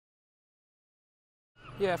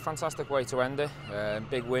Yeah, fantastic way to end it.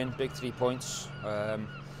 Big win, big 3 points.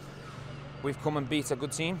 We've come and beat a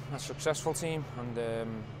good team, a successful team, and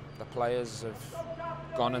the players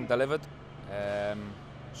have gone and delivered.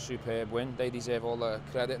 Superb win. They deserve all the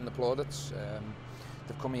credit and the plaudits.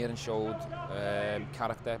 They've come here and showed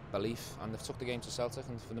character, belief, and they've took the game to Celtic,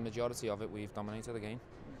 and for the majority of it we've dominated the game.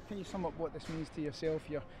 Can you sum up what this means to yourself,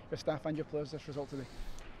 your staff and your players, this result today?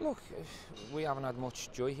 Look, we haven't had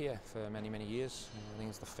much joy here for many years. I think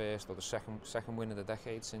it's the first or the second win of the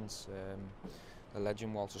decade since the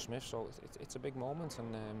legend Walter Smith, so it's a big moment,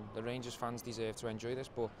 and the Rangers fans deserve to enjoy this.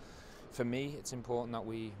 But for me, it's important that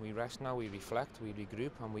we rest now, we reflect, we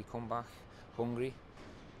regroup, and we come back hungry,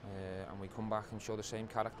 and we come back and show the same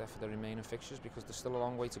character for the remaining fixtures, because there's still a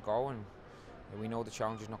long way to go, and we know the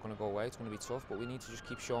challenge is not going to go away. It's going to be tough, but we need to just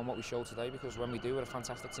keep showing what we showed today, because when we do, we're a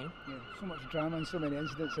fantastic team. Yeah, so much drama and so many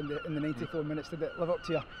incidents in the 94 minutes. Did it live up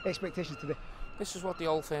to your expectations today? This is what the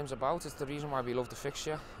Old Firm's about. It's the reason why we love the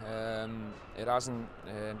fixture. It hasn't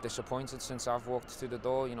disappointed since I've walked through the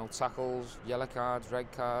door. You know, tackles, yellow cards, red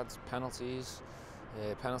cards, penalties,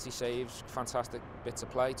 penalty saves, fantastic bits of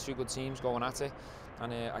play. Two good teams going at it.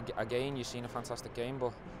 And again, you've seen a fantastic game,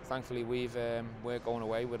 but thankfully we're going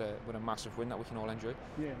away with a massive win that we can all enjoy.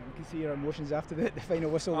 Yeah, you can see your emotions after the final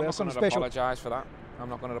whistle. I'm not going to apologise for that. I'm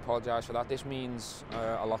not going to apologise for that. This means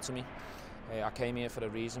a lot to me. I came here for a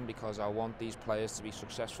reason, because I want these players to be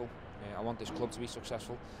successful. I want this club to be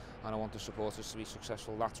successful, and I want the supporters to be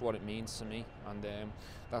successful. That's what it means to me, and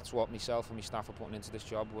that's what myself and my staff are putting into this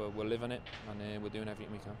job. We're living it, and we're doing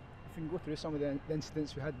everything we can. If we can go through some of the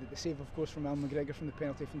incidents we had, the save of course from Al McGregor from the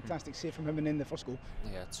penalty, fantastic save from him and in the first goal.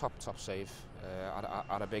 Yeah, top save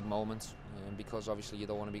at a big moment, because obviously you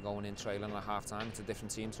don't want to be going in trailing at half time. It's a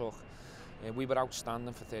different team talk. We were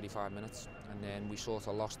outstanding for 35 minutes, and then we sort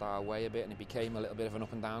of lost our way a bit, and it became a little bit of an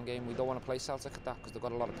up and down game. We don't want to play Celtic at that, because they've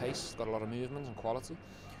got a lot of pace, got a lot of movement and quality.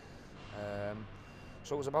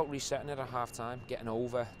 So it was about resetting it at half time, getting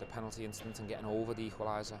over the penalty incident and getting over the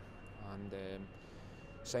equaliser, and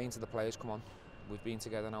saying to the players, come on, we've been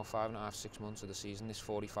together now 5.5, 6 months of the season. This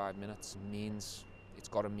 45 minutes means, it's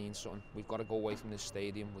got to mean something. We've got to go away from this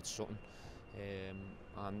stadium with something.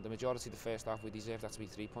 And the majority of the first half we deserved that to be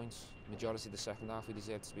 3 points. The majority of the second half we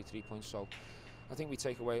deserved it to be 3 points. So I think we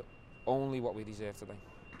take away only what we deserve today.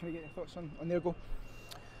 Can I get your thoughts on their goal?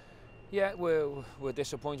 Yeah, we're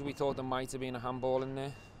disappointed. We thought there might have been a handball in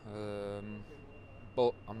there,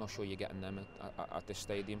 but I'm not sure you're getting them at this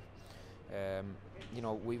stadium. You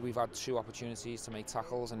know, we've had 2 opportunities to make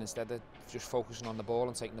tackles, and instead of just focusing on the ball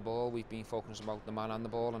and taking the ball, we've been focusing about the man and the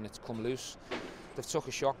ball, and it's come loose. They've took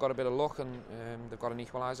a shot, got a bit of luck, and they've got an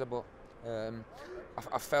equaliser, but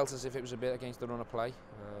I felt as if it was a bit against the run of play.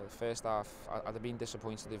 First half, I'd have been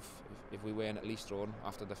disappointed if we weren't at least drawn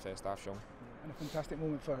after the first half shown. And a fantastic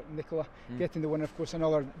moment for Nicola, getting the winner, of course.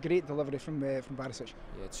 Another great delivery from Barisic.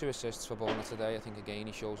 Yeah, 2 assists for Bona today. I think again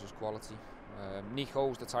he shows his quality.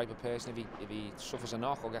 Nico's the type of person, if he suffers a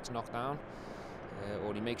knock or gets knocked down,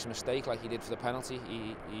 or he makes a mistake like he did for the penalty,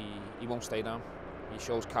 he won't stay down. He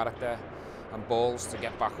shows character and balls to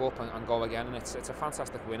get back up and go again, and it's a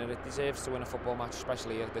fantastic winner. It deserves to win a football match,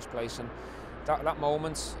 especially at this place, and that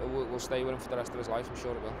moment will stay with him for the rest of his life. I'm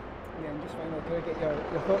sure it will. Yeah, and just finally, can I get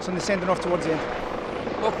your thoughts on the sending off towards the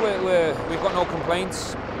end? Look, we've got no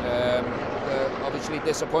complaints. We're obviously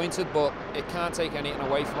disappointed, but it can't take anything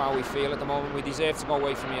away from how we feel at the moment. We deserve to go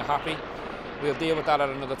away from here happy. We'll deal with that at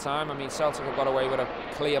another time. I mean, Celtic have got away with a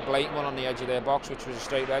clear, blatant one on the edge of their box, which was a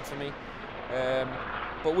straight red for me.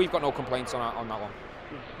 But we've got no complaints on that one.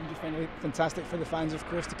 Yeah, and just finally, fantastic for the fans, of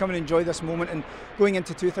course, to come and enjoy this moment and going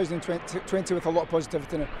into 2020 with a lot of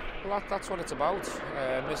positivity now. Well, that's what it's about.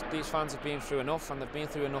 These fans have been through enough, and they've been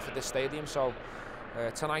through enough at this stadium, so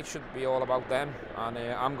tonight should be all about them, and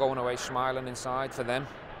I'm going away smiling inside for them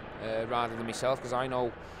rather than myself, because I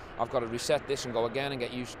know I've got to reset this and go again and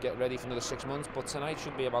get ready for another 6 months, but tonight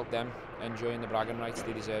should be about them enjoying the bragging rights.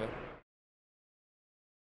 They deserve it.